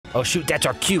Oh, shoot, that's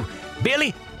our cue.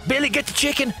 Billy, get the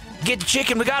chicken. Get the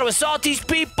chicken. We got to assault these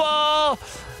people.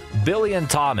 Billy and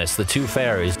Thomas, the two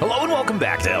fairies. Hello and welcome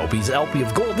back to LP's LP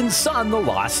of Golden Sun, The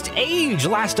Lost Age.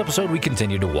 Last episode, we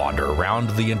continued to wander around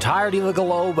the entirety of the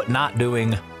globe, not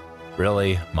doing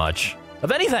really much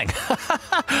of anything.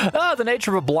 The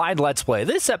nature of a blind Let's Play.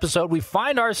 This episode, we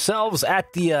find ourselves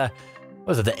at the,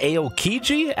 what is it, the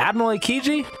Aokiji? Admiral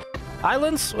Aokiji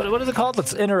Islands? What is it called?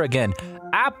 Let's enter again.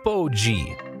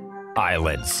 Apogee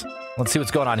Islands. Let's see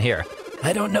what's going on here.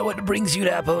 I don't know what brings you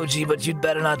to Apogee, but you'd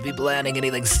better not be planning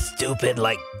anything stupid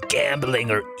like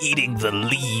gambling or eating the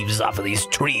leaves off of these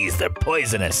trees. They're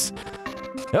poisonous.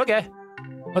 Okay.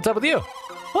 What's up with you?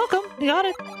 Welcome. You got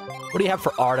it. What do you have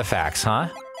for artifacts, huh?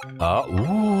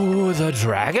 Ooh, the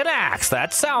dragon axe.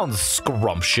 That sounds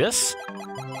scrumptious.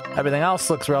 Everything else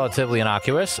looks relatively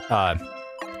innocuous.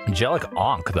 Angelic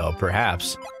Ankh, though,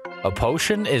 perhaps. A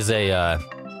potion is an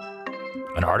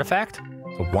artifact?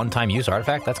 A one-time use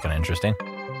artifact? That's kind of interesting.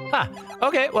 Huh.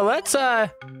 Okay, well, let's,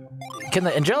 can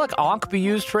the Angelic Ankh be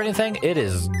used for anything? It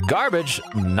is garbage,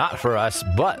 not for us,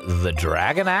 but the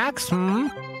Dragon Axe?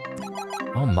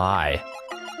 Oh, my.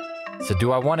 So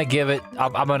do I want to give it...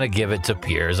 I'm going to give it to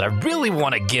Piers. I really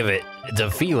want to give it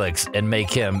to Felix and make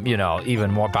him, you know,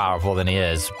 even more powerful than he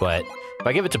is, but... If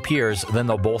I give it to Piers, then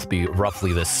they'll both be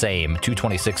roughly the same.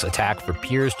 226 attack for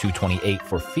Piers, 228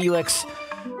 for Felix,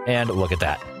 and look at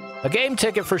that. A game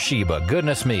ticket for Sheba.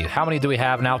 Goodness me. How many do we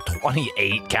have now?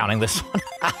 28, counting this one.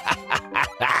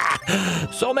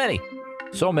 So many.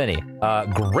 So many.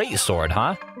 Great sword,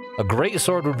 huh? A great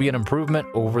sword would be an improvement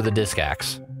over the disc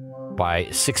axe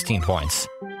by 16 points.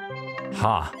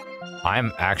 Huh.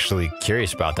 I'm actually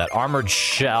curious about that. Armored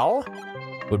shell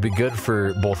would be good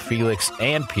for both Felix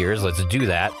and Piers. Let's do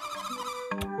that.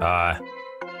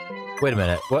 Wait a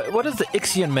minute. What is the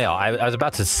Ixion mail? I was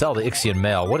about to sell the Ixion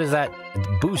mail. What is that?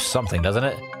 It boosts something, doesn't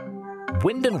it?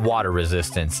 Wind and water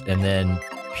resistance, and then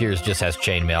Piers just has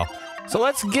chainmail. So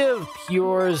let's give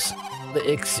Piers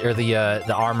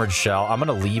the armored shell. I'm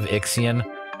gonna leave Ixion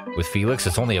with Felix.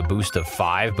 It's only a boost of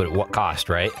 5, but at what cost,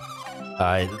 right?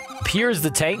 Piers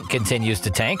the tank continues to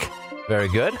tank. Very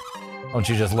good. Don't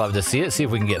you just love to see it? See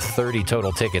if we can get 30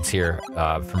 total tickets here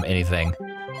from anything.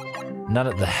 None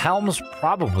of the helms,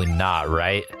 probably not,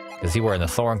 right? Because he wearing the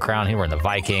Thorn Crown, he wearing the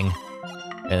Viking.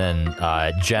 And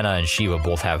then Jenna and Shiva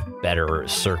both have better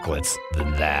circlets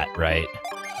than that, right?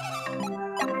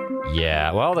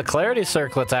 Yeah, well, the Clarity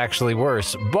Circlet's actually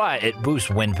worse, but it boosts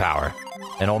wind power.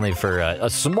 And only for a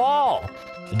small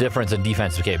difference in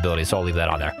defensive capability, so I'll leave that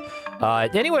on there.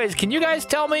 Anyways, can you guys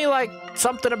tell me, like,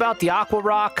 something about the Aqua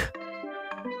Rock?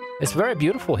 It's very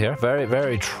beautiful here. Very,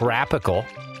 very tropical.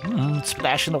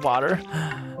 Splash in the water.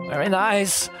 Very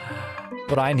nice.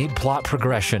 But I need plot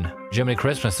progression. Jiminy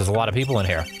Christmas, there's a lot of people in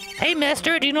here. Hey,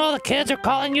 mister, do you know the kids are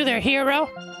calling you their hero?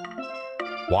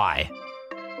 Why?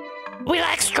 We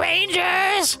like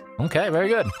strangers! Okay, very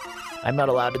good. I'm not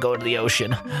allowed to go into the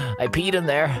ocean. I peed in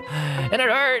there, and it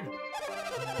hurt.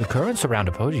 The currents around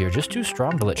Apogee are just too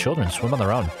strong to let children swim on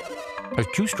their own. They're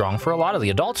too strong for a lot of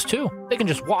the adults, too. They can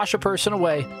just wash a person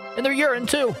away, and their urine,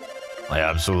 too. I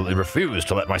absolutely refuse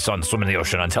to let my son swim in the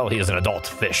ocean until he is an adult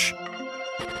fish.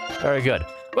 Very good.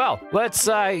 Well, let's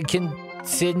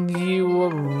continue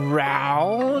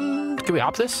around. Can we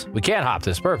hop this? We can hop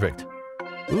this. Perfect.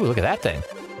 Ooh, look at that thing.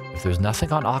 If there's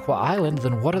nothing on Aqua Island,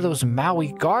 then what are those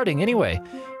Maui guarding anyway?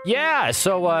 Yeah,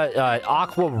 so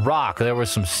Aqua Rock, there were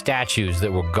some statues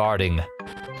that were guarding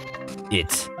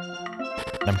it.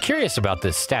 I'm curious about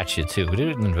this statue, too. We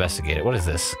didn't investigate it. What is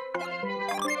this?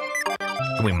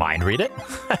 Can we mind read it?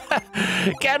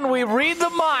 Can we read the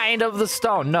mind of the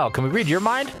stone? No. Can we read your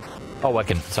mind? Oh, I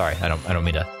can. Sorry, I don't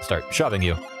mean to start shoving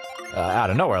you out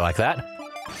of nowhere like that.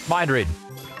 Mind read.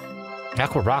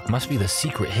 Aqua Rock must be the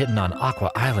secret hidden on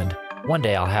Aqua Island. One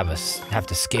day I'll have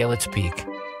to scale its peak.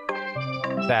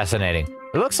 Fascinating.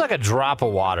 It looks like a drop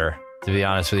of water, to be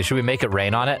honest with you. Should we make it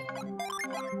rain on it?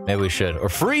 Maybe we should. Or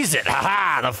freeze it!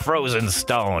 Haha! The frozen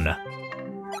stone.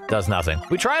 Does nothing.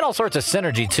 We tried all sorts of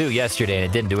synergy, too, yesterday, and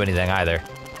it didn't do anything either.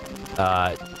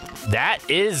 That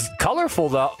is colorful,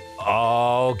 though.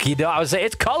 Oh, I would say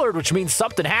it's colored, which means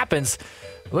something happens.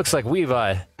 It looks like we've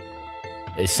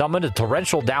summoned a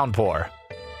torrential downpour.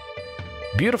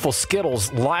 Beautiful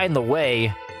Skittles line the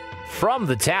way from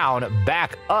the town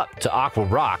back up to Aqua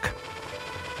Rock,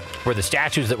 where the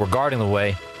statues that were guarding the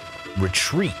way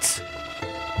retreat,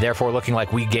 therefore looking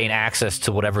like we gain access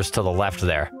to whatever's to the left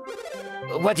there.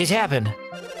 What just happened?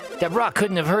 That rock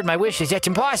couldn't have heard my wishes. That's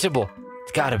impossible.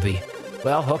 It's gotta be.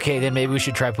 Well, okay, then maybe we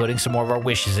should try putting some more of our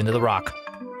wishes into the rock.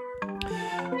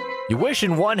 You wish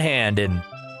in one hand and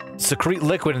secrete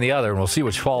liquid in the other, and we'll see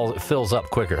which fills up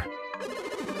quicker.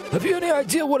 Have you any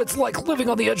idea what it's like living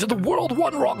on the edge of the world?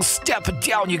 One wrong step and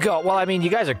down you go. Well, I mean, you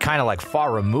guys are kind of like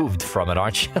far removed from it,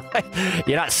 aren't you?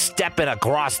 You're not stepping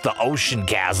across the ocean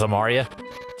chasm, are you?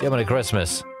 Give me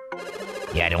Christmas.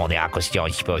 Yeah, the only Aqua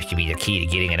Stone's supposed to be the key to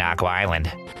getting an Aqua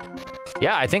Island.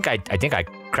 Yeah, I think I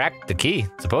cracked the key,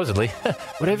 supposedly.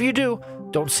 Whatever you do,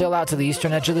 don't sail out to the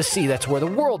eastern edge of the sea. That's where the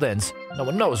world ends. No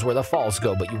one knows where the falls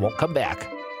go, but you won't come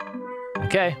back.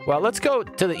 Okay, well, let's go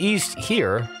to the east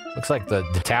here. Looks like the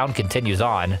town continues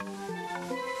on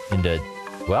into,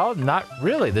 well, not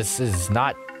really. This is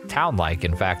not town-like,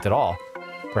 in fact, at all.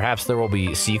 Perhaps there will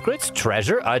be secrets,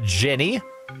 treasure, a Jenny.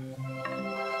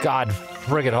 God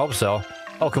friggin' hope so.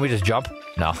 Oh, can we just jump?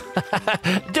 No.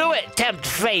 Do it! Tempt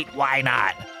fate, why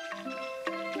not?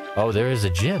 Oh, there is a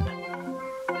gym.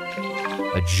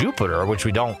 A Jupiter, which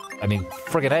we don't, I mean,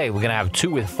 friggin' A, we're gonna have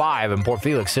 2 with 5, and poor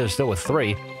Felix is still with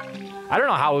 3. I don't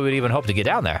know how we would even hope to get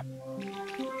down there.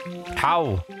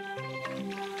 How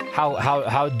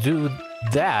do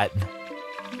that?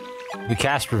 We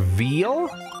cast reveal?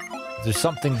 Is there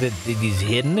something that is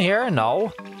hidden here?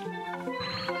 No.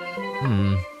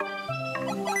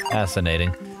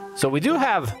 Fascinating. So we do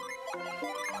have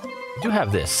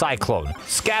this cyclone.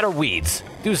 Scatter weeds.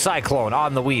 Do cyclone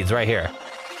on the weeds right here.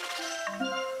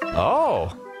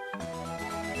 Oh.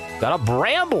 Got a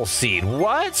bramble seed.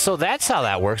 What? So that's how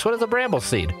that works. What is a bramble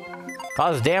seed?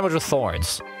 Cause damage with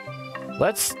thorns.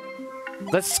 Let's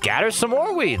scatter some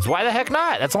more weeds. Why the heck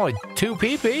not? That's only 2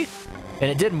 PP.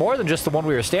 And it did more than just the one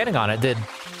we were standing on. It did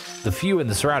the few in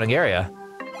the surrounding area.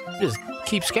 Just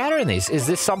keep scattering these. Is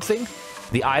this something?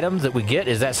 The item that we get,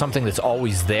 is that something that's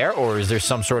always there? Or is there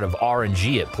some sort of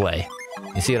RNG at play?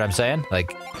 You see what I'm saying?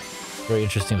 Like, very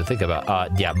interesting to think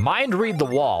about. Yeah, mind read the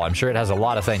wall. I'm sure it has a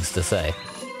lot of things to say.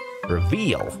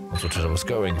 Reveal. That's what I was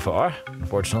going for.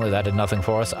 Unfortunately, that did nothing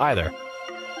for us either.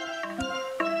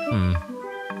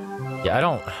 Yeah,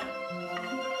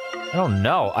 I don't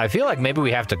know. I feel like maybe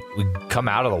we come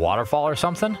out of the waterfall or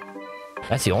something.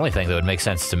 That's the only thing that would make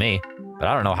sense to me. But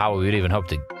I don't know how we would even hope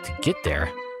to get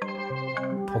there.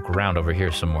 Poke around over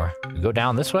here some more. We go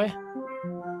down this way?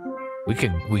 We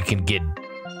can get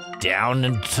down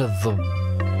into the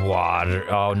water.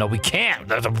 Oh, no, we can't.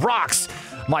 There's the rocks.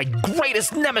 My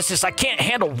greatest nemesis. I can't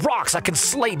handle rocks. I can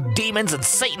slay demons and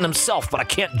Satan himself, but I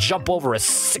can't jump over a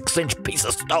 6-inch piece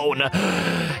of stone.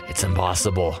 It's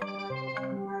impossible.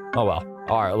 Oh, well.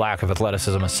 Our lack of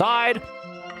athleticism aside,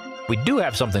 we do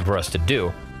have something for us to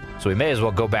do, so we may as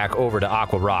well go back over to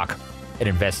Aqua Rock and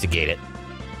investigate it.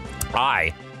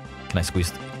 Can I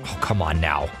squeeze? Oh, come on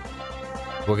now.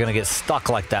 We're gonna get stuck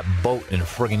like that boat in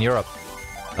friggin' Europe.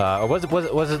 Or was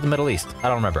it the Middle East? I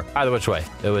don't remember. Either which way.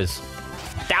 It was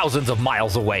thousands of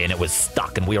miles away and it was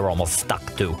stuck and we were almost stuck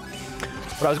too.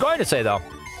 What I was going to say though,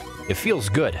 it feels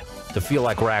good to feel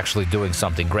like we're actually doing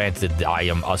something. Granted, I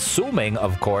am assuming,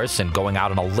 of course, and going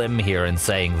out on a limb here and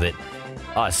saying that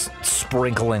us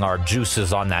sprinkling our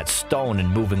juices on that stone and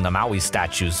moving the Maui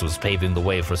statues was paving the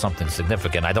way for something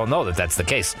significant. I don't know that that's the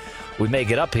case. We may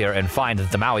get up here and find that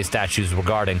the Maui statues were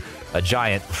guarding a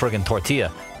giant friggin'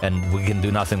 tortilla, and we can do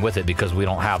nothing with it because we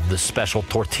don't have the special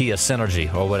tortilla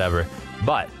synergy or whatever.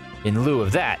 But in lieu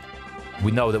of that,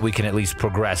 we know that we can at least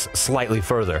progress slightly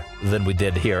further than we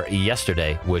did here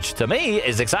yesterday, which to me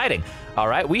is exciting. All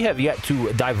right, we have yet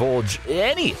to divulge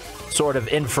any sort of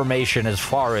information as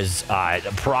far as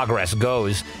progress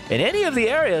goes in any of the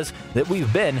areas that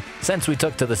we've been since we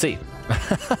took to the sea.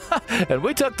 And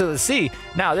we took to the sea,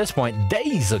 now at this point,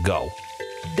 days ago.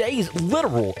 Days,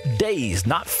 literal days,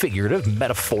 not figurative,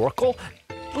 metaphorical,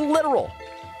 literal.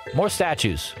 More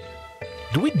statues.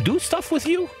 Do we do stuff with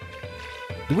you?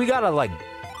 Do we gotta, like,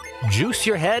 juice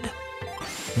your head?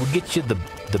 We'll get you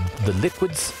the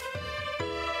liquids?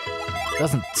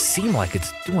 Doesn't seem like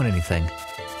it's doing anything.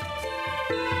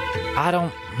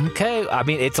 Okay, I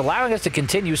mean, it's allowing us to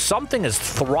continue. Something is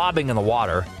throbbing in the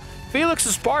water.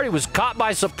 Felix's party was caught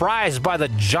by surprise by the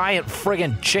giant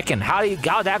friggin' chicken. How's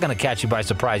that gonna catch you by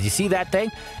surprise? You see that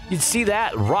thing? You'd see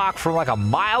that rock from like a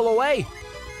mile away.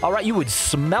 All right, you would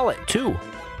smell it too.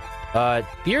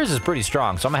 Piers is pretty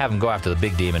strong, so I'm gonna have him go after the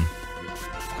big demon.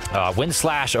 Wind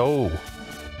slash, oh,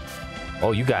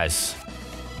 you guys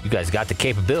got the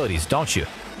capabilities, don't you?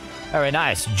 Very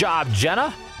nice job,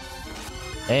 Jenna.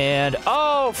 And,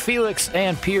 oh, Felix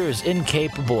and Piers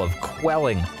incapable of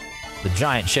quelling the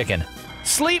giant chicken.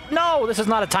 Sleep? No, this is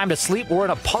not a time to sleep. We're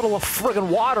in a puddle of friggin'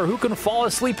 water. Who can fall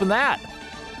asleep in that?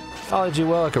 Apology,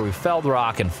 Welliker. We felled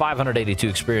rock and 582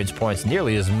 experience points,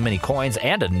 nearly as many coins,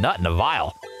 and a nut in a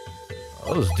vial.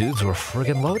 Those dudes were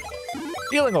friggin' loaded.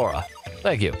 Healing aura.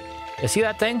 Thank you. You see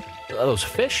that thing? Are those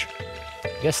fish?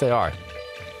 Yes, they are.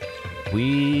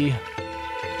 The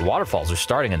waterfalls are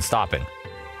starting and stopping.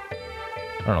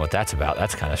 I don't know what that's about.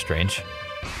 That's kind of strange.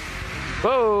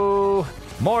 Whoa!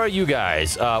 More of you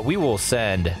guys. We will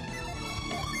send...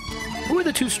 Who are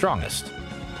the two strongest?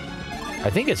 I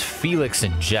think it's Felix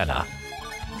and Jenna.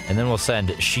 And then we'll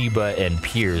send Sheba and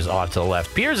Piers off to the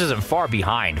left. Piers isn't far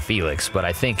behind Felix, but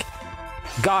I think...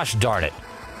 Gosh darn it.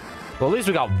 Well, at least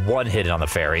we got one hit on the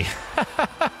ferry.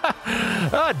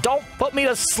 Don't put me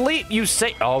to sleep, you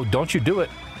say... Oh, don't you do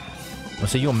it.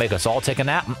 So you'll make us all take a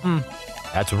nap?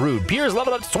 That's rude. Piers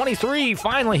leveled up to 23.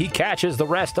 Finally, he catches the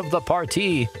rest of the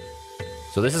party.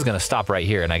 So this is going to stop right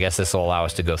here, and I guess this will allow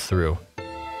us to go through.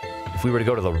 If we were to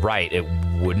go to the right, it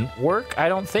wouldn't work, I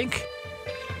don't think.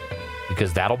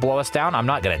 Because that'll blow us down. I'm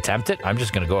not going to attempt it. I'm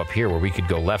just going to go up here where we could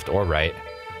go left or right.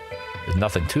 There's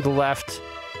nothing to the left.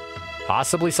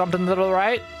 Possibly something to the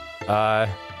right.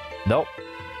 Nope.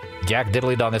 Jack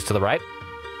Diddley done this to the right.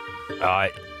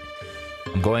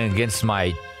 I'm going against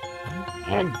my...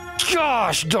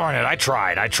 Gosh darn it. I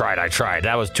tried.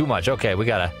 That was too much. Okay, we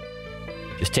gotta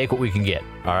just take what we can get.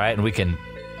 All right, and we can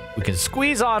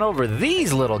squeeze on over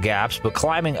these little gaps, but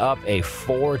climbing up a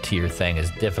 4-tier thing is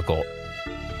difficult.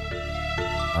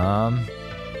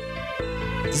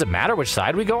 Does it matter which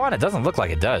side we go on? It doesn't look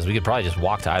like it does. We could probably just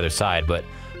walk to either side, but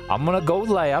I'm gonna go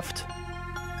left,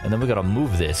 and then we gotta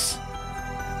move this.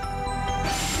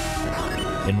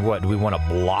 And what, do we want to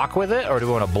block with it, or do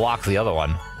we want to block the other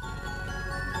one?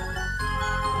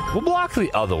 We'll block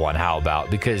the other one, how about?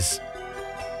 Because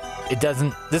it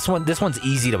doesn't... This one's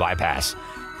easy to bypass.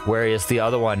 Whereas the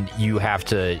other one, you have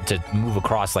to move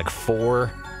across like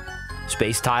 4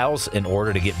 space tiles in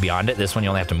order to get beyond it. This one, you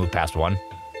only have to move past 1.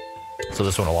 So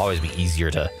this one will always be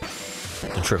easier to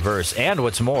traverse. And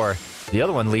what's more, the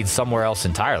other one leads somewhere else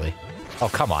entirely. Oh,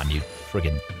 come on, you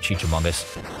friggin' Cheechamungus.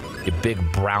 You big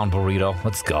brown burrito.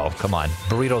 Let's go. Come on.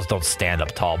 Burritos don't stand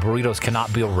up tall. Burritos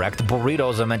cannot be erect.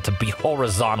 Burritos are meant to be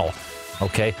horizontal.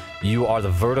 Okay? You are the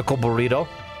vertical burrito.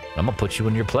 I'm gonna put you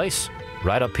in your place.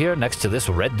 Right up here next to this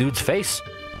red dude's face.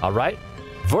 All right?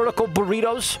 Vertical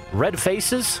burritos, red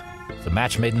faces. It's a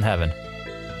match made in heaven.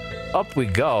 Up we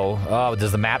go. Oh,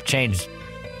 does the map change?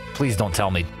 Please don't tell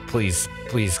me. Please.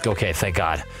 Please. Okay, thank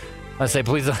God. I say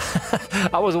please.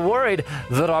 I was worried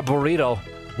that our burrito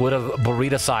would have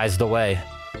burrito-sized away.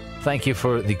 Thank you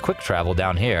for the quick travel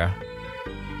down here.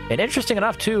 And interesting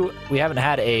enough, too, we haven't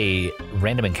had a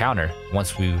random encounter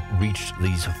once we reached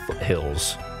these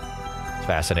hills. It's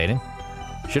fascinating.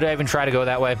 Should I even try to go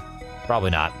that way?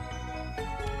 Probably not.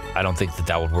 I don't think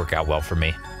that would work out well for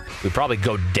me. We'd probably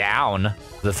go down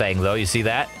the thing, though. You see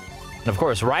that? And, of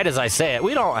course, right as I say it,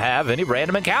 we don't have any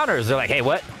random encounters. They're like, hey,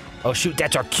 what? Oh, shoot,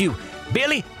 that's our cue.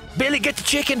 Billy, get the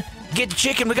chicken. Get the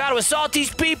chicken. We got to assault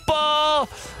these people.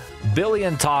 Billy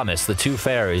and Thomas, the two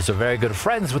fairies, are very good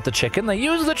friends with the chicken. They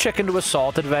use the chicken to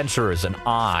assault adventurers, and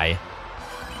I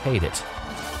hate it.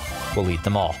 We'll eat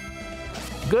them all.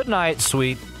 Good night,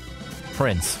 sweet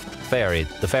prince, fairy,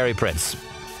 the fairy prince.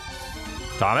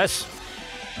 Thomas,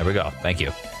 there we go. Thank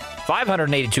you.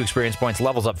 582 experience points,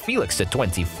 levels up Felix to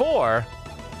 24.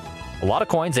 A lot of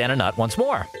coins and a nut once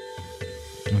more.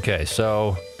 Okay,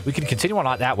 so we can continue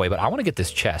on that way, but I want to get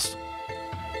this chest.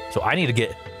 So I need to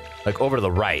get, like, over to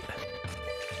the right.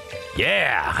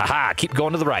 Yeah! Haha! Keep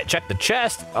going to the right. Check the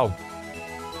chest. Oh,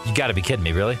 you gotta be kidding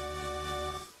me, really?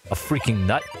 A freaking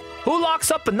nut? Who locks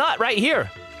up a nut right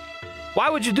here? Why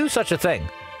would you do such a thing?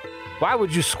 Why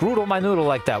would you scroodle my noodle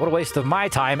like that? What a waste of my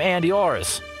time and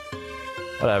yours.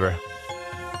 Whatever.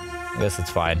 I guess it's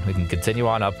fine. We can continue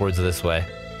on upwards this way.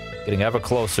 Getting ever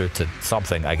closer to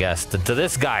something, I guess. To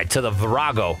this guy, to the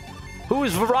Virago. Who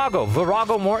is Virago?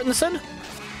 Virago Mortensen?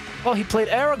 Oh, he played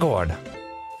Aragorn.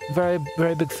 Very,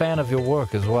 very big fan of your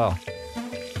work as well.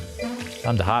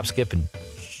 Time to hop, skip, and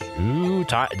shoot.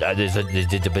 There's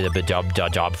a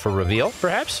job for reveal,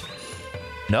 perhaps?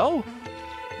 No?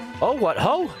 Oh, what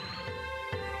ho?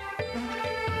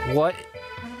 What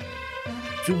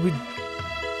do we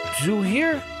do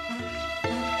here?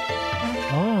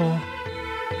 Oh.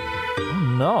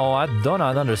 No, I do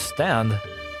not understand.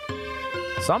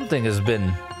 Something has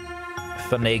been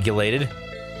finagulated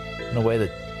in a way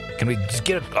that... Can we just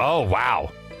get it? Oh,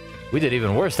 wow. We did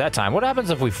even worse that time. What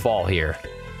happens if we fall here?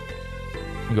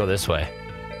 We go this way.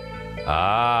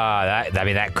 I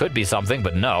mean, that could be something,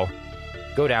 but no.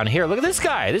 Go down here. Look at this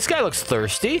guy. This guy looks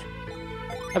thirsty.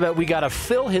 I bet we gotta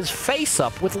fill his face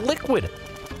up with liquid.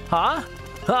 Huh?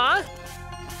 Huh?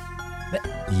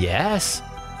 Yes.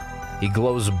 He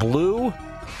glows blue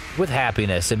with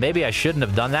happiness. And maybe I shouldn't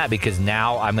have done that because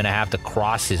now I'm gonna have to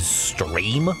cross his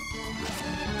stream.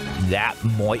 that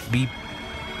might be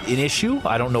an issue.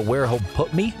 I don't know where he'll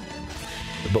put me,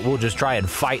 but we'll just try and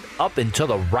fight up and to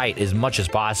the right as much as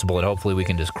possible, and hopefully we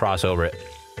can just cross over it.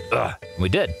 Ugh, we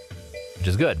did, which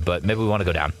is good, but maybe we want to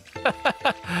go down.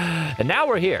 And now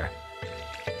we're here.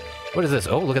 What is this?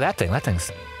 Oh, look at that thing. That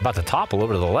thing's about to topple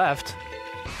over to the left.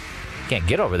 Can't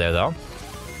get over there, though.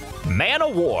 Man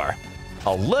of War.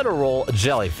 A literal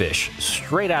jellyfish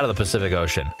straight out of the Pacific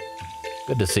Ocean.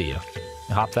 Good to see you.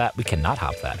 Hop that? We cannot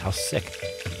hop that. How sick.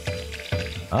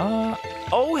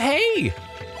 Oh, hey.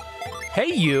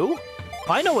 Hey, you.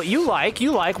 I know what you like.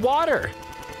 You like water.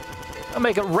 I'll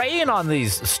make it rain on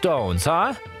these stones,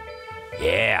 huh?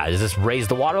 Yeah. Does this raise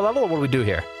the water level, or what do we do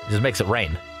here? It just makes it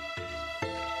rain.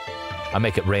 I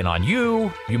make it rain on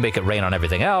you. You make it rain on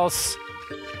everything else.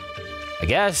 I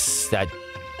guess that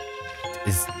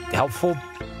is helpful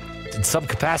in some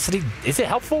capacity. Is it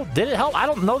helpful? Did it help? I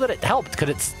don't know that it helped, because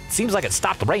it seems like it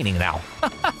stopped raining now.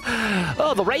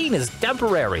 Oh, the rain is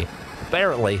temporary,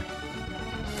 apparently.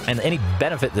 And any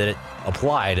benefit that it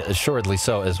applied, assuredly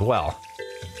so as well.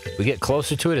 If we get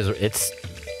closer to it, it's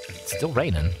still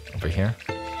raining over here.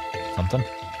 Something.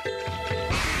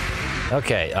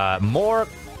 Okay, more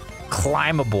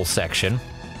climbable section,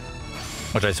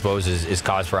 which I suppose is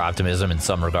cause for optimism in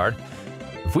some regard.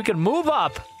 If we can move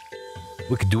up,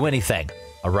 we could do anything,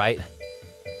 all right?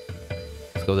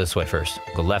 Let's go this way first.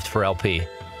 Go left for LP.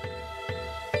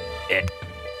 And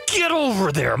get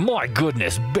over there! My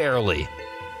goodness, barely.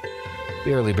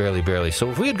 Barely, barely, barely. So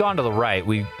if we had gone to the right,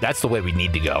 that's the way we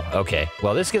need to go. Okay,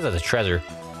 well, this gives us a treasure,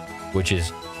 which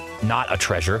is not a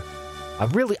treasure. I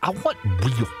want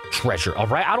real treasure, all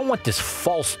right? I don't want this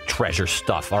false treasure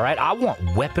stuff, all right? I want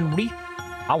weaponry.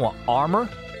 I want armor.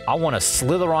 I want to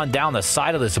slither on down the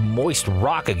side of this moist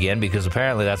rock again, because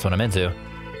apparently that's what I'm into.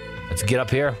 Let's get up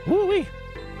here. Woo-wee.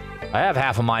 I have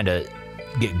half a mind to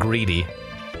get greedy,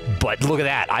 but look at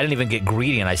that. I didn't even get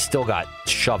greedy, and I still got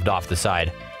shoved off the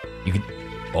side. You can...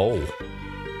 Oh,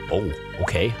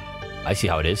 okay. I see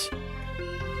how it is.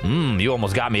 You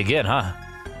almost got me again, huh?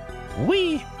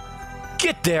 Wee!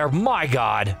 Get there, my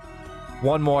God!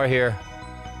 One more here.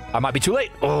 I might be too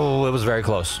late. Oh, it was very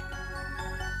close.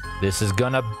 This is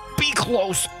gonna be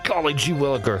close. Golly gee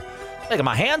williker. Look at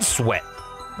my hands sweat.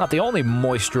 Not the only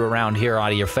moisture around here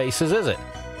out of your faces, is it?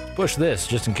 Push this,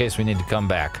 just in case we need to come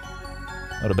back.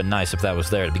 Would have been nice if that was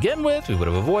there to begin with. We would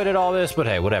have avoided all this, but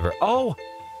hey, whatever. Oh,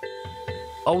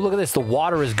 look at this. The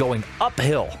water is going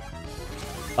uphill.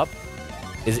 Up.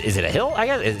 Is it a hill? I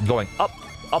guess it's going up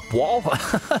wall.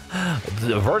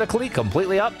 Vertically,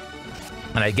 completely up.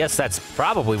 And I guess that's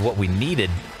probably what we needed,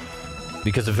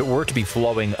 because if it were to be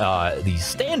flowing the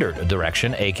standard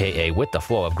direction, aka with the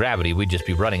flow of gravity, we'd just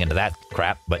be running into that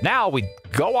crap. But now we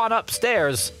go on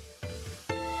upstairs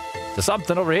to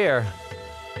something over here.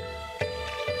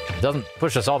 It doesn't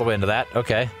push us all the way into that.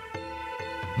 Okay.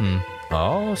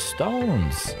 Oh,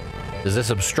 stones. Does this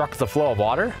obstruct the flow of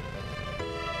water?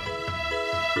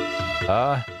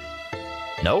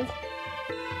 No.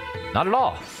 Not at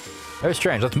all. Very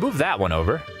strange. Let's move that one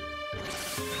over.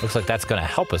 Looks like that's going to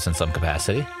help us in some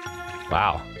capacity.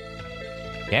 Wow.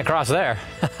 Can't cross there.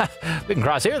 We can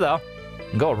cross here, though.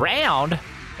 And go around.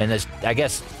 And this, I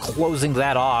guess, closing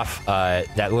that off,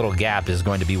 that little gap is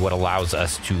going to be what allows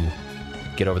us to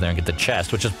get over there and get the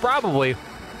chest, which is probably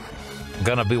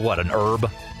going to be, what, an herb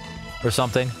or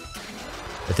something?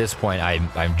 At this point,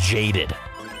 I'm jaded,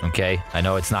 okay? I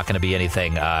know it's not going to be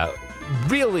anything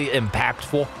really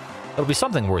impactful. It'll be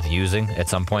something worth using at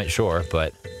some point, sure,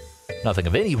 but nothing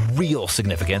of any real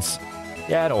significance.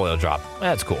 Yeah, an oil drop.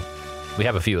 That's cool. We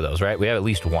have a few of those, right? We have at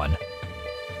least one.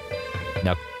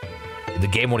 Now, the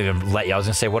game won't even let you. I was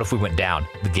going to say, what if we went down?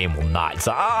 The game will not. It's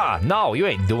like, no, you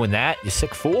ain't doing that, you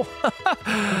sick fool.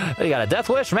 You got a death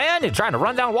wish, man? You're trying to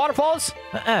run down waterfalls?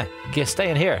 You can't stay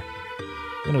in here.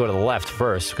 I'm going to go to the left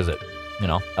first, because it,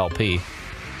 LP. And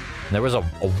there was a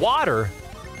water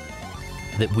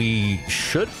that we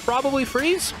should probably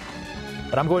freeze,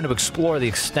 but I'm going to explore the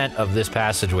extent of this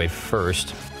passageway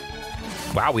first.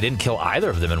 Wow, we didn't kill either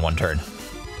of them in one turn.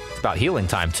 It's about healing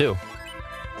time, too.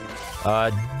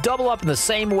 Double up in the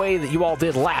same way that you all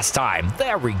did last time.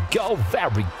 There we go.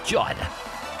 Very good.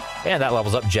 And that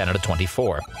levels up Jenna to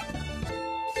 24.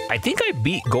 I think I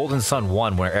beat Golden Sun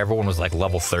 1 where everyone was like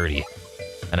level 30.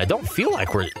 And I don't feel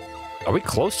like are we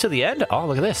close to the end? Oh,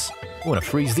 look at this. I want to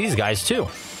freeze these guys too.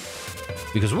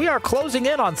 Because we are closing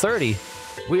in on 30.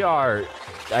 We are,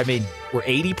 we're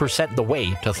 80% the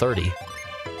way to 30.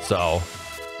 So,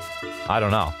 I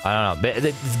don't know.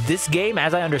 This game,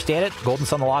 as I understand it, Golden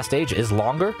Sun The Lost Age is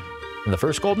longer than the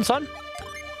first Golden Sun.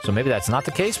 So maybe that's not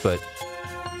the case, but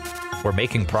We're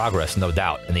making progress, no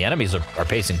doubt. And the enemies are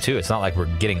pacing too. It's not like we're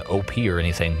getting OP or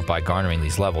anything by garnering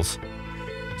these levels.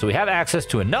 So we have access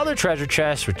to another treasure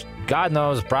chest, which God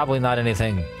knows, probably not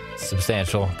anything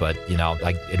substantial, but you know,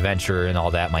 like adventure and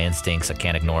all that, my instincts, I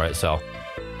can't ignore it. So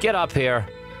get up here.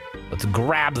 Let's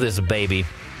grab this baby.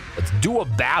 Let's do a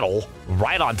battle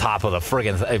right on top of the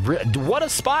friggin' what a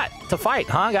spot to fight,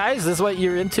 huh, guys? This is what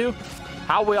you're into?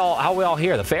 How we all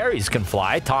here? The fairies can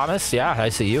fly. Thomas, yeah, I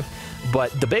see you.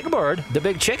 But the big bird, the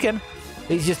big chicken,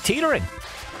 he's just teetering.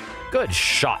 Good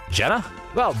shot, Jenna.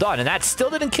 Well done. And that still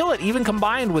didn't kill it, even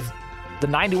combined with the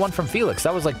 91 from Felix.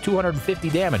 That was like 250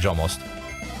 damage almost.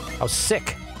 I was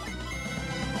sick.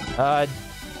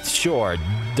 Sure.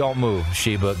 Don't move,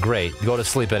 Sheba. Great. Go to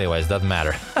sleep anyways. Doesn't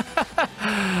matter.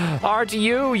 Aren't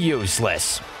you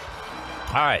useless?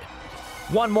 All right.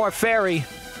 One more fairy.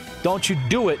 Don't you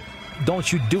do it.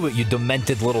 Don't you do it, you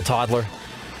demented little toddler.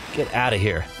 Get out of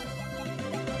here.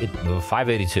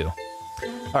 582.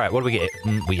 All right, what do we get?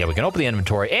 We can open the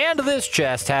inventory and this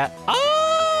chest hat.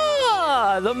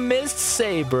 Ah, the mist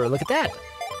saber. Look at that.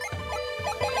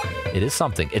 It is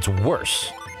something. It's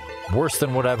worse. Worse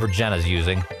than whatever Jenna's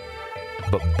using,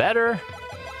 but better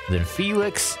than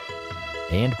Felix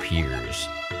and Piers.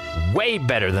 Way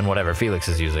better than whatever Felix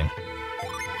is using.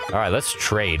 All right, let's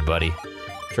trade, buddy.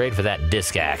 Trade for that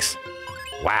disc axe.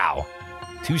 Wow.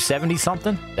 270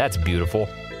 something? That's beautiful.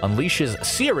 Unleashes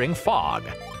searing fog.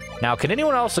 Now, can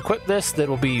anyone else equip this that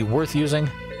will be worth using?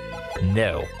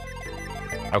 No.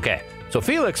 Okay, so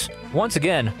Felix, once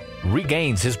again,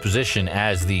 regains his position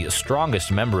as the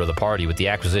strongest member of the party with the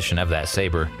acquisition of that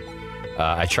saber.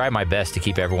 I try my best to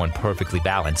keep everyone perfectly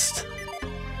balanced.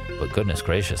 But goodness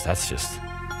gracious, that's just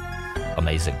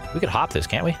amazing. We could hop this,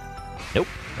 can't we? Nope.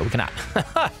 No, we cannot.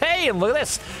 Hey, and look at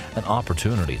this. An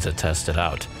opportunity to test it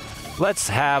out. Let's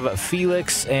have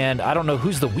Felix and I don't know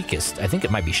who's the weakest. I think it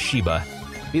might be Sheba.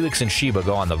 Felix and Sheba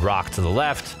go on the rock to the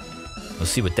left. Let's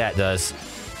see what that does.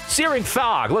 Searing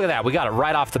fog. Look at that. We got it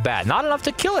right off the bat. Not enough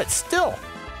to kill it still.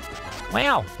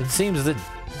 Wow. It seems that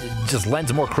it just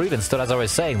lends more credence to, as I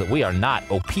was saying, that we are not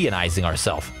OP-anizing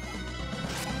ourselves.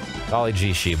 Golly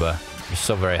gee, Sheba. You're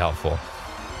so very helpful.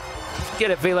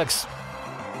 Get it, Felix.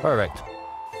 Perfect.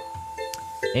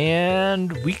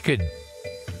 And we could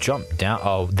jump down.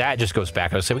 Oh, that just goes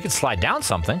back. I was saying we could slide down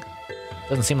something.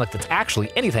 Doesn't seem like that's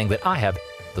actually anything that I have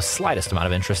the slightest amount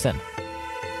of interest in.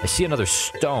 I see another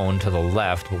stone to the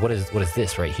left, but what is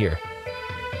this right here?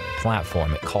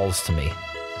 Platform. It calls to me.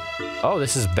 Oh,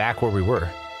 this is back where we were.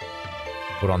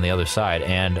 Put on the other side,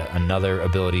 and another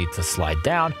ability to slide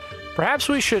down. Perhaps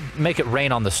we should make it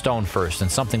rain on the stone first,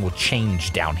 and something will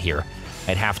change down here.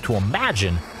 I'd have to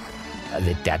imagine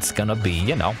that that's gonna be,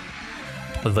 you know,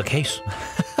 the case.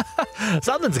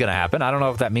 Something's gonna happen. I don't know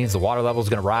if that means the water level is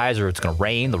gonna rise or it's gonna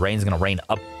rain. The rain's gonna rain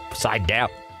upside down.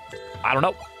 I don't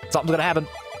know. Something's gonna happen.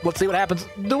 Let's see what happens.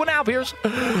 Do it now, Piers.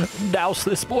 Douse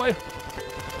this boy.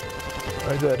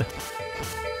 Very good.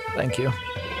 Thank you.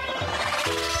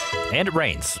 And it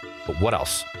rains. But what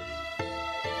else?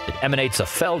 It emanates a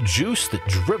fell juice that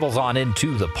dribbles on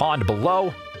into the pond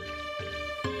below.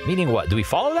 Meaning what? Do we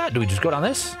follow that? Do we just go down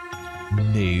this?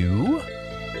 No.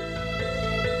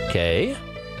 Okay.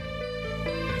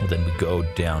 Well, then we go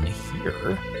down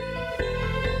here.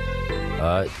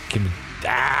 Can we...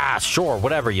 Ah, sure,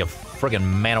 whatever, you friggin'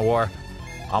 man of war.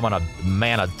 I'm gonna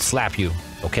mana slap you,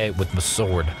 okay, with my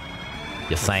sword,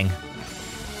 you thing.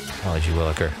 I'll let you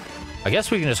Williker. I guess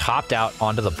we can just hop out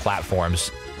onto the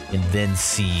platforms and then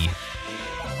see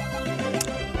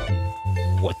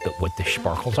what the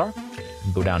sparkles are.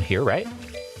 Go down here, right?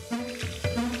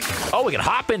 Oh, we can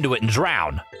hop into it and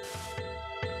drown.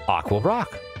 Aqua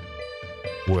rock.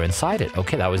 We're inside it.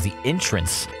 Okay, that was the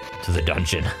entrance to the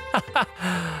dungeon.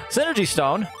 Synergy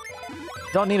stone.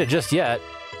 Don't need it just yet.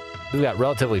 We've got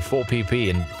relatively full PP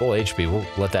and full HP. We'll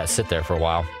let that sit there for a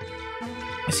while.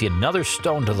 I see another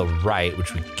stone to the right,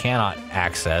 which we cannot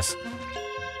access.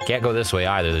 Can't go this way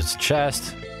either. There's a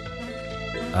chest.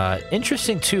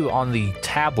 Interesting, too, on the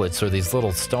tablets or these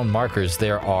little stone markers,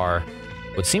 there are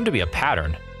what seem to be a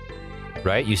pattern,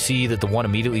 right? You see that the one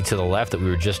immediately to the left that we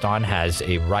were just on has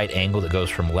a right angle that goes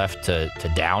from left to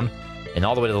down. And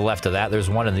all the way to the left of that, there's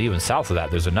one, and even south of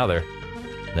that, there's another.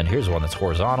 And then here's one that's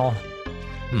horizontal.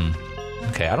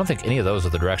 Okay, I don't think any of those are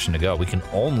the direction to go. We can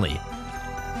only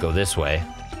go this way.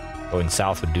 Going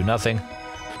south would do nothing.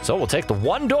 So we'll take the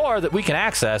one door that we can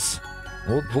access.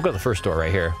 We'll go to the first door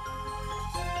right here.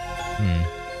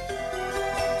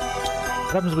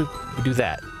 What happens if we do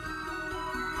that?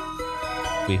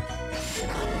 We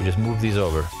just move these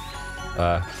over.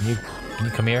 Can you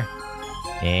come here?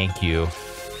 Thank you.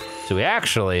 So we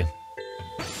actually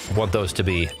want those to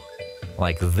be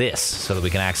like this so that we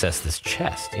can access this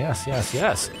chest. Yes, yes,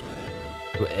 yes.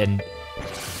 And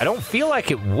I don't feel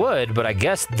like it would, but I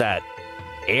guess that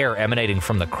air emanating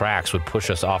from the cracks would push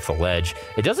us off the ledge.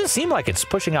 It doesn't seem like it's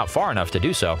pushing out far enough to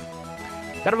do so.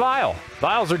 Got a vial.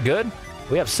 Vials are good.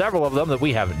 We have several of them that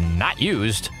we have not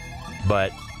used,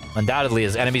 but undoubtedly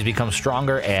as enemies become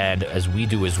stronger and as we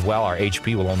do as well, our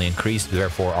HP will only increase,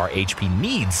 therefore our HP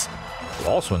needs will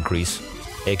also increase,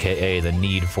 aka the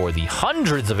need for the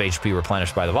hundreds of HP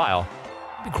replenished by the vial.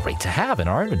 It'd be great to have in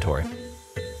our inventory.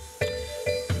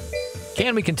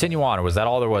 Can we continue on, or was that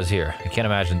all there was here? I can't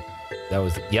imagine. That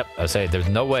was, yep, I say there's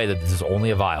no way that this is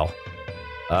only a vial.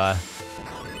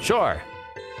 Sure.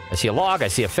 I see a log, I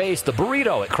see a face, the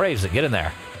burrito, it craves it, get in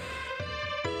there.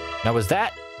 Now was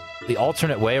that the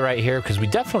alternate way right here? Because we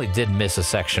definitely did miss a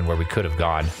section where we could have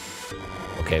gone.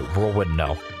 Okay, Whirl wouldn't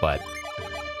know, but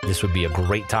this would be a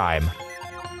great time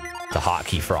to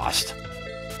hotkey Frost.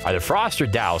 Either Frost or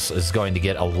Douse is going to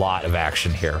get a lot of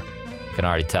action here. I can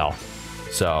already tell.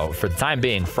 So for the time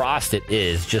being, Frost it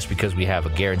is, just because we have a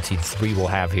guaranteed 3 we'll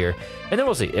have here. And then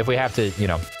we'll see. If we have to, you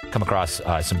know, come across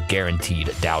some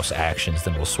guaranteed Douse actions,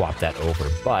 then we'll swap that over.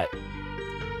 But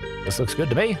this looks good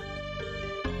to me.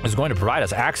 It's going to provide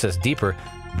us access deeper.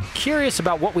 I'm curious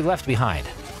about what we left behind.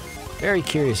 Very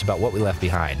curious about what we left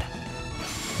behind.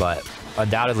 But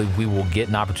undoubtedly, we will get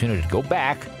an opportunity to go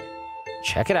back,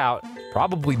 check it out.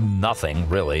 Probably nothing,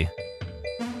 really.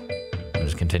 I'll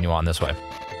just continue on this way.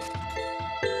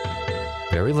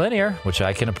 Very linear, which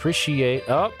I can appreciate.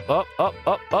 Up, up, up,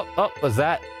 up, up, up. Was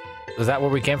that where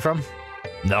we came from?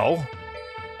 No.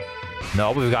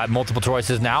 No, we've got multiple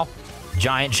choices now.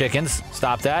 Giant chickens.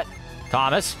 Stop that.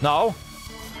 Thomas, no.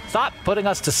 Stop putting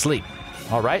us to sleep.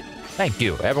 All right? Thank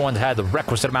you. Everyone's had the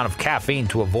requisite amount of caffeine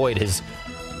to avoid his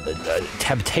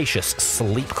temptatious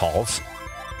sleep calls.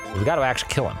 We've got to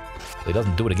actually kill him so he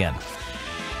doesn't do it again.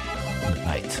 Good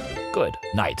night. Good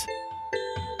night.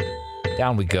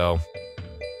 Down we go.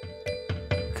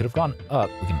 Could have gone up.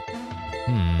 We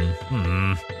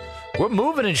can. We're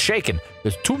moving and shaking.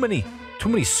 There's too many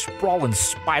sprawling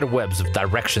spider webs of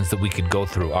directions that we could go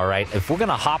through. All right. If we're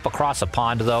gonna hop across a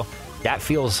pond, though, that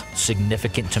feels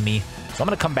significant to me. So I'm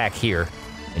gonna come back here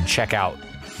and check out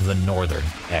the northern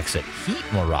exit. Heat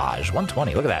Mirage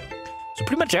 120. Look at that. So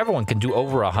pretty much everyone can do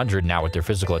over 100 now with their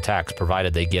physical attacks,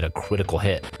 provided they get a critical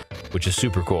hit, which is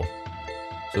super cool.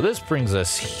 So this brings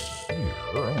us here.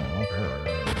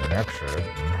 Exit.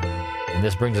 And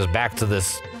this brings us back to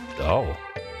this. Oh.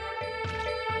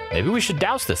 Maybe we should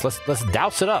douse this. Let's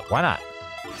douse it up. Why not?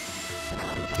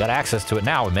 Got access to it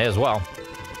now. We may as well.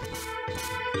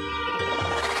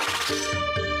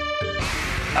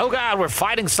 Oh god, we're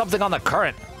fighting something on the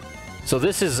current. So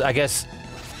this is, I guess,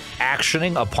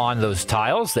 actioning upon those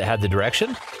tiles that had the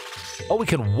direction. Oh, we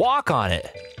can walk on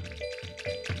it.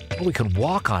 Oh, we can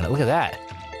walk on it. Look at that.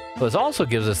 Well, this also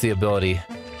gives us the ability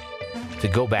to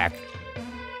go back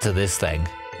to this thing,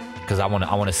 because I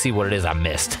want to see what it is I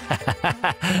missed.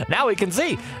 Now we can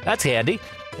see. That's handy.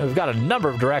 We've got a number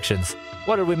of directions.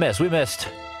 What did we miss? We missed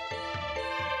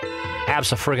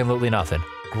abso-friggin-lutely nothing.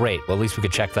 Great. Well, at least we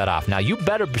could check that off. Now you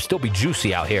better still be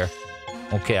juicy out here.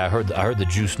 Okay, I heard the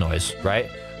juice noise, right?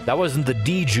 That wasn't the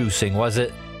de-juicing, was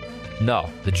it? No,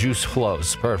 the juice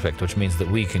flows. Perfect, which means that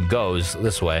we can go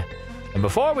this way. And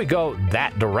before we go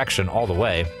that direction all the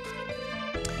way,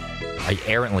 I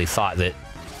errantly thought that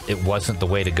it wasn't the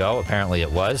way to go. Apparently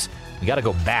it was. We got to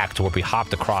go back to where we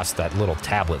hopped across that little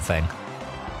tablet thing.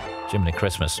 Jiminy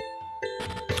Christmas.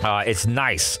 It's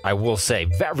nice, I will say,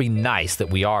 very nice that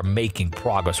we are making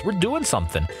progress. We're doing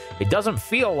something. It doesn't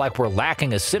feel like we're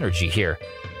lacking a synergy here,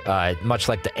 much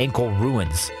like the Ankle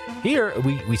Ruins. Here,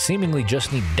 we seemingly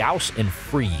just need Douse and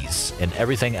Freeze, and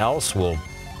everything else will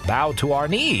bow to our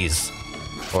knees.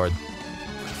 Or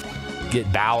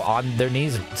bow on their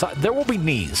knees. So there will be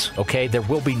knees, okay? There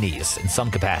will be knees in some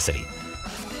capacity.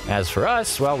 As for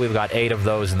us, well, we've got 8 of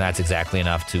those, and that's exactly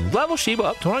enough to level Sheba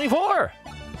up to 24.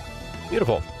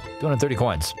 Beautiful. 230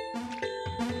 coins.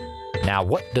 Now,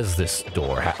 what does this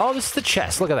door have? Oh, this is the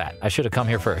chest. Look at that. I should have come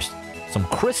here first. Some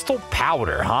crystal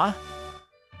powder, huh?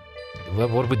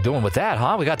 What are we doing with that,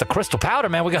 huh? We got the crystal powder,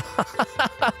 man. We got...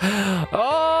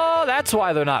 Oh, that's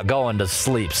why they're not going to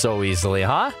sleep so easily,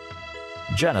 huh?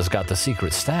 Jenna's got the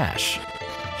secret stash.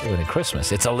 Jiminy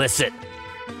Christmas. It's illicit.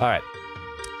 All right.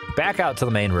 Back out to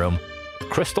the main room.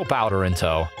 Crystal powder in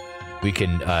tow. We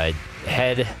can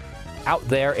head out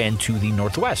there and to the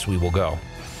northwest we will go.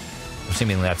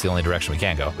 Seemingly that's the only direction we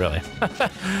can go, really.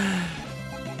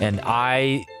 And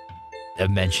I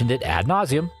I've mentioned it ad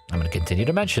nauseum. I'm going to continue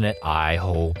to mention it. I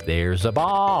hope there's a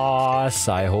boss.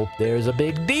 I hope there's a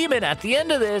big demon at the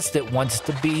end of this that wants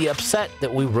to be upset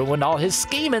that we ruined all his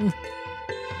scheming.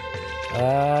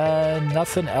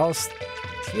 Nothing else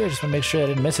here. Just want to make sure I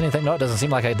didn't miss anything. No, it doesn't seem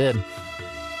like I did.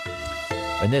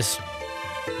 And this,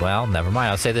 well, never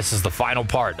mind. I'll say this is the final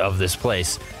part of this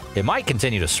place. It might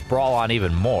continue to sprawl on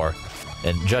even more.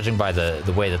 And judging by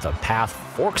the way that the path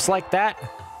forks like that,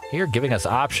 here, giving us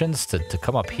options to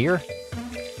come up here,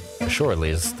 assuredly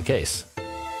is the case.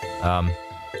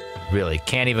 Really,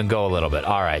 can't even go a little bit.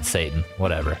 All right, Satan,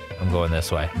 whatever. I'm going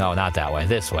this way. No, not that way,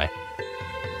 this way.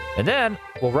 And then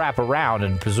we'll wrap around,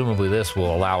 and presumably this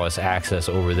will allow us access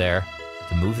over there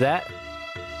to move that.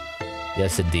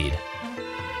 Yes, indeed.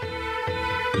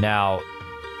 Now,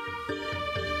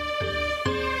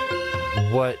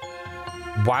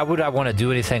 why would I want to do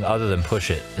anything other than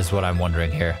push it, is what I'm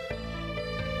wondering here.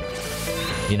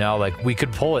 You know, like, we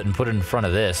could pull it and put it in front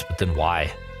of this, but then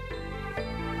why?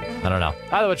 I don't know.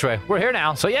 Either which way, we're here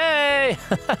now, so yay!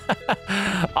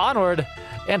 Onward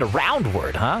and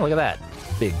aroundward, huh? Look at that.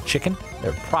 Big chicken.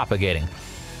 They're propagating.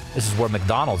 This is where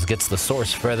McDonald's gets the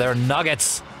source for their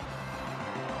nuggets.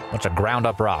 Bunch of ground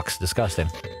up rocks. Disgusting.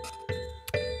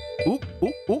 Oop,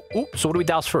 oop, oop, oop. So what do we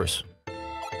douse first?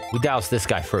 We douse this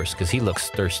guy first, because he looks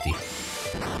thirsty.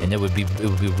 And it would be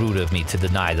rude of me to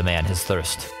deny the man his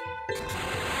thirst.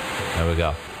 There we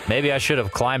go. Maybe I should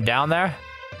have climbed down there.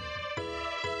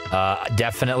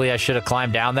 Definitely I should have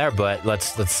climbed down there, but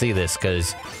let's see this,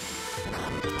 because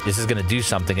this is going to do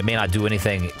something. It may not do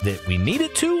anything that we need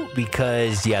it to,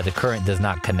 because, yeah, the current does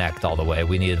not connect all the way.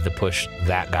 We needed to push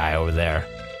that guy over there.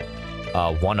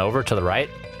 One over to the right.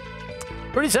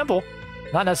 Pretty simple.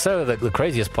 Not necessarily the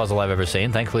craziest puzzle I've ever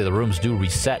seen. Thankfully, the rooms do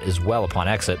reset as well upon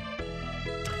exit.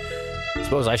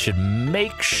 Suppose I should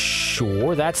make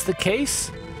sure that's the case.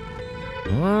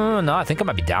 No, I think I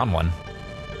might be down one.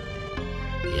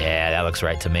 Yeah, that looks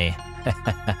right to me.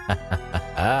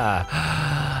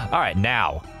 All right,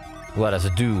 now let us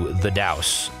do the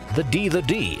douse. The D.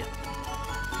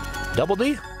 Double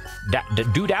D?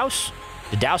 Do douse?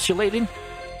 The dousulating?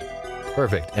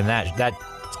 Perfect. And that's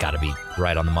got to be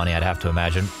right on the money, I'd have to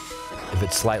imagine. If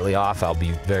it's slightly off, I'll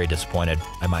be very disappointed.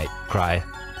 I might cry.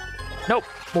 Nope,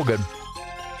 we're good.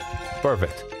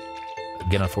 Perfect.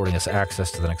 Again, affording us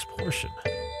access to the next portion.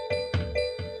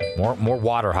 More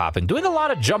water hopping. Doing a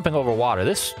lot of jumping over water.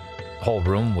 This whole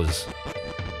room was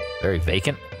very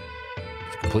vacant.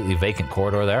 It's a completely vacant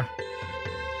corridor there.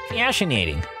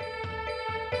 Fascinating.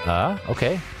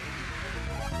 Okay.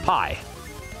 Pie.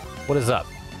 What is up?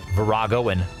 Virago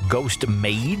and Ghost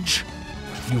Mage?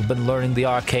 You've been learning the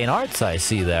arcane arts, I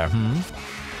see there,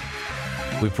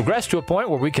 We've progressed to a point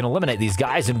where we can eliminate these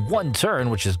guys in one turn,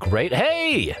 which is great.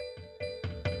 Hey!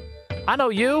 I know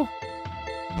you.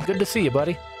 Good to see you,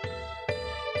 buddy.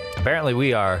 Apparently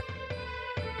we are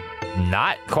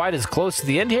not quite as close to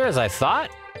the end here as I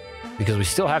thought, because we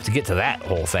still have to get to that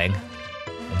whole thing.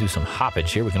 I'll do some hoppage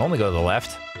here. We can only go to the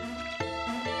left.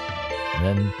 And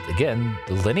then, again,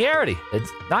 the linearity.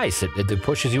 It's nice. It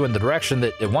pushes you in the direction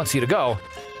that it wants you to go,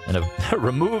 and it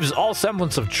removes all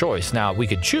semblance of choice. Now, we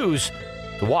could choose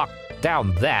to walk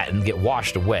down that and get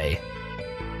washed away.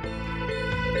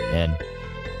 And,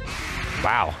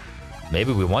 wow.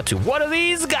 Maybe we want to. What are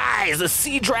these guys? The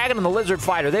sea dragon and the lizard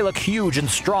fighter. They look huge and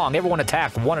strong. Everyone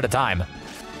attack one at a time.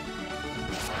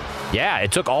 Yeah, it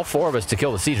took all four of us to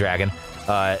kill the sea dragon.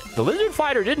 The lizard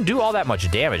fighter didn't do all that much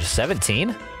damage.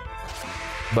 17?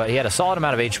 But he had a solid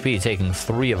amount of HP, taking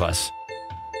 3 of us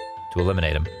to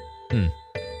eliminate him.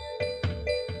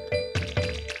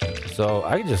 So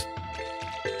I can just...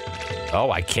 Oh,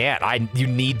 I can't. You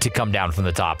need to come down from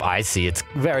the top. I see. It's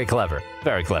very clever.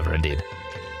 Very clever indeed.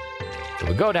 So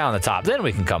we go down the top, then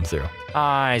we can come through.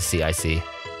 I see. I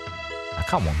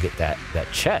come on, get that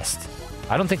chest.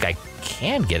 I don't think I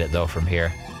can get it, though, from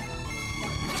here.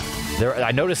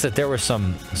 I noticed that there were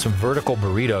some vertical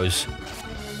burritos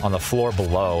on the floor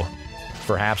below.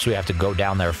 Perhaps we have to go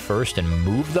down there first and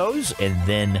move those, and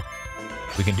then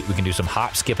we can do some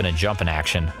hop, skipping, and jumping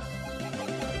action.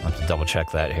 I'll have to double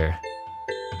check that here.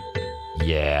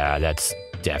 Yeah, that's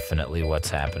definitely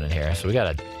what's happening here. So we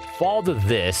gotta fall to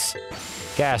this,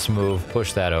 gas move,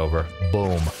 push that over,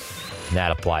 boom. And that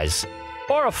applies,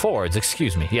 or affords,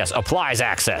 excuse me. Yes, applies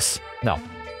access. No.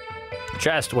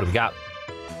 Chest, what do we got?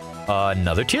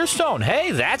 Another tier stone.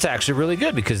 Hey, that's actually really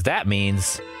good, because that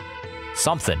means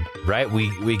something, right?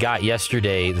 We got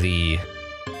yesterday the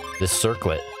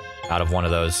circlet out of one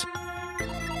of those.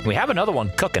 We have another one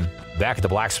cooking back at the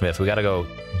blacksmith. We gotta go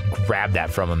grab that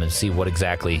from him and see what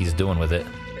exactly he's doing with it.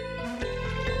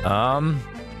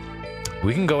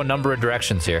 We can go a number of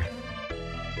directions here.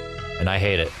 And I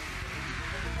hate it.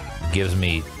 Gives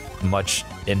me much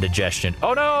indigestion.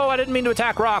 Oh no, I didn't mean to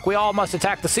attack Rock. We all must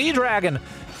attack the Sea Dragon.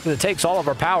 It takes all of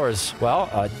our powers.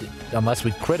 Well, unless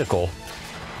we critical.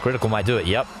 Critical might do it.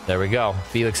 Yep, there we go.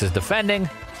 Felix is defending.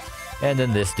 And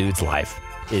then this dude's life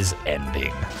is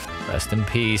ending. Rest in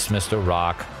peace, Mr.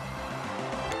 Rock.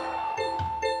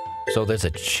 So there's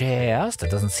a chest. It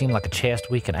doesn't seem like a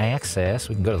chest we can access.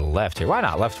 We can go to the left here. Why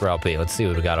not? Left for LP. Let's see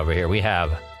what we got over here. We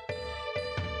have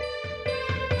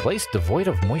a place devoid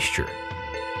of moisture.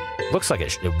 Looks like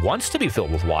it wants to be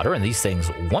filled with water, and these things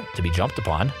want to be jumped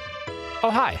upon. Oh,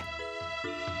 hi.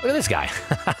 Look at this guy.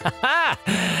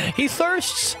 He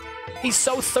thirsts. He's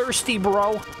so thirsty,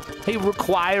 bro. He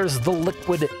requires the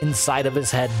liquid inside of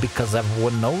his head because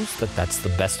everyone knows that that's the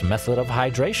best method of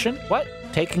hydration. What?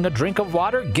 Taking a drink of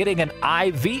water? Getting an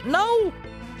IV? No!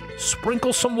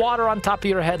 Sprinkle some water on top of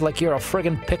your head like you're a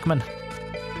friggin' Pikmin.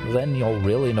 Then you'll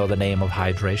really know the name of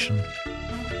hydration.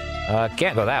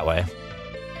 Can't go that way.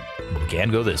 We can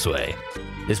go this way.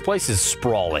 This place is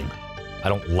sprawling. I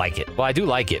don't like it. Well, I do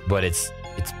like it, but it's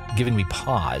giving me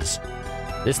pause.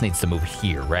 This needs to move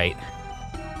here, right?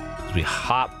 So we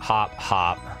hop, hop,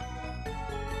 hop.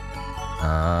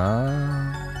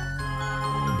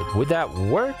 Would that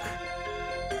work?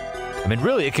 I mean,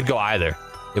 really, it could go either.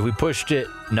 If we pushed it...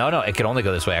 No, it could only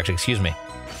go this way, actually. Excuse me.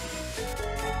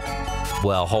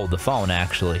 Well, hold the phone,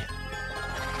 actually.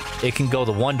 It can go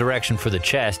the one direction for the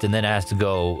chest, and then it has to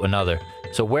go another.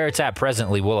 So where it's at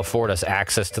presently will afford us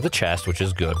access to the chest, which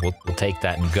is good. We'll take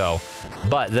that and go.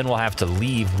 But then we'll have to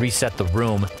leave, reset the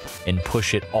room, and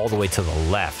push it all the way to the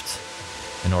left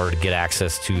in order to get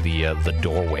access to the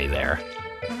doorway there.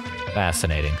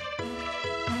 Fascinating.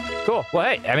 Cool. Well,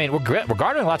 hey, I mean, we're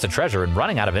garnering lots of treasure and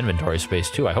running out of inventory space,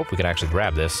 too. I hope we can actually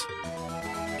grab this.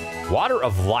 Water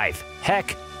of Life.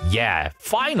 Heck yeah.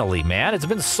 Finally, man. It's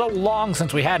been so long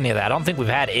since we had any of that. I don't think we've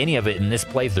had any of it in this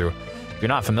playthrough. If you're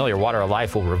not familiar, Water of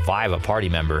Life will revive a party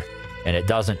member, and it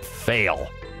doesn't fail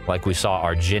like we saw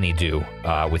our Ginny do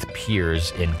with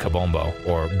Piers in Kabombo,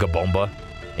 or Gabomba,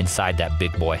 inside that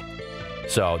big boy.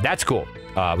 So that's cool.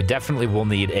 We definitely will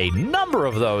need a number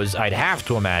of those, I'd have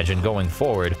to imagine, going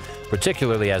forward,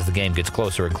 particularly as the game gets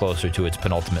closer and closer to its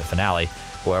penultimate finale,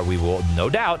 where we will,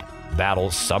 no doubt, battle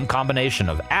some combination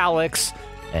of Alex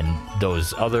and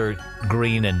those other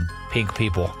green and pink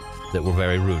people that were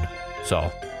very rude.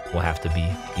 So we'll have to be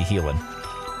healing.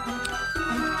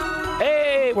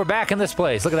 Hey, we're back in this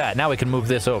place. Look at that. Now we can move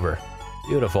this over.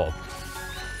 Beautiful.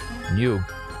 And you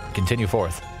continue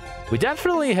forth. We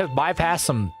definitely have bypassed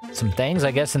some things,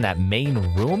 I guess, in that main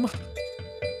room.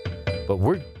 But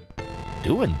we're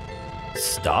doing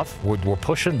stuff. We're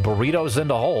pushing burritos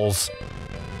into holes.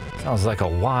 Sounds like a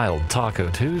wild Taco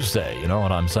Tuesday, you know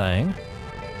what I'm saying?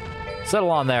 Settle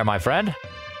on there, my friend.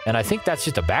 And I think that's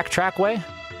just a backtrack way.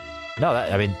 No,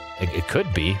 I mean, it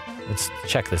could be. Let's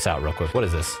check this out real quick. What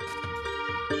is this?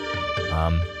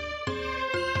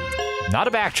 Not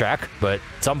a backtrack, but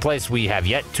someplace we have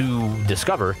yet to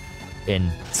discover,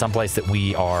 in someplace that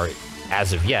we are,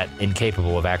 as of yet,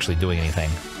 incapable of actually doing anything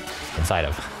inside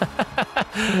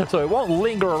of. So it won't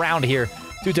linger around here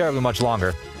too terribly much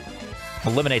longer.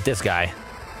 Eliminate this guy.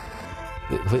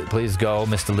 Please go,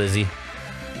 Mr. Lizzie.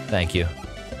 Thank you.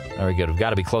 Very good. We've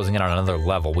got to be closing in on another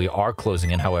level. We are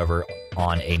closing in, however,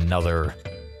 on another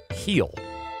heal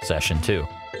session, too.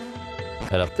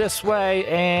 Head up this way,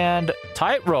 and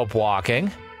tightrope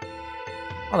walking.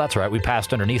 Oh, that's right. We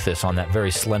passed underneath this on that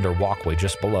very slender walkway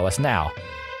just below us now.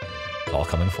 It's all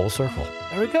coming full circle.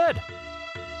 Very good.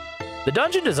 The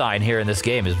dungeon design here in this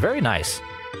game is very nice.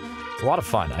 It's a lot of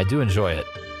fun. I do enjoy it.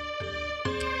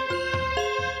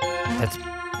 That's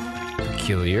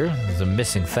peculiar. There's a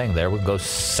missing thing there. We'll go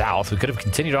south. We could have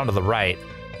continued on to the right,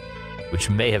 which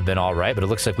may have been all right, but it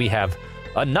looks like we have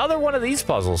another one of these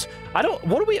puzzles. What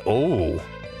do we... Oh,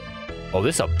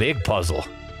 this is a big puzzle.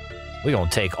 We're going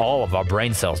to take all of our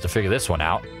brain cells to figure this one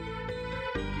out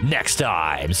next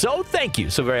time. So thank you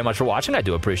so very much for watching. I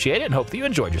do appreciate it and hope that you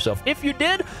enjoyed yourself. If you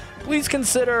did, please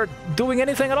consider doing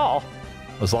anything at all,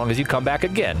 as long as you come back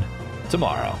again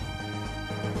tomorrow.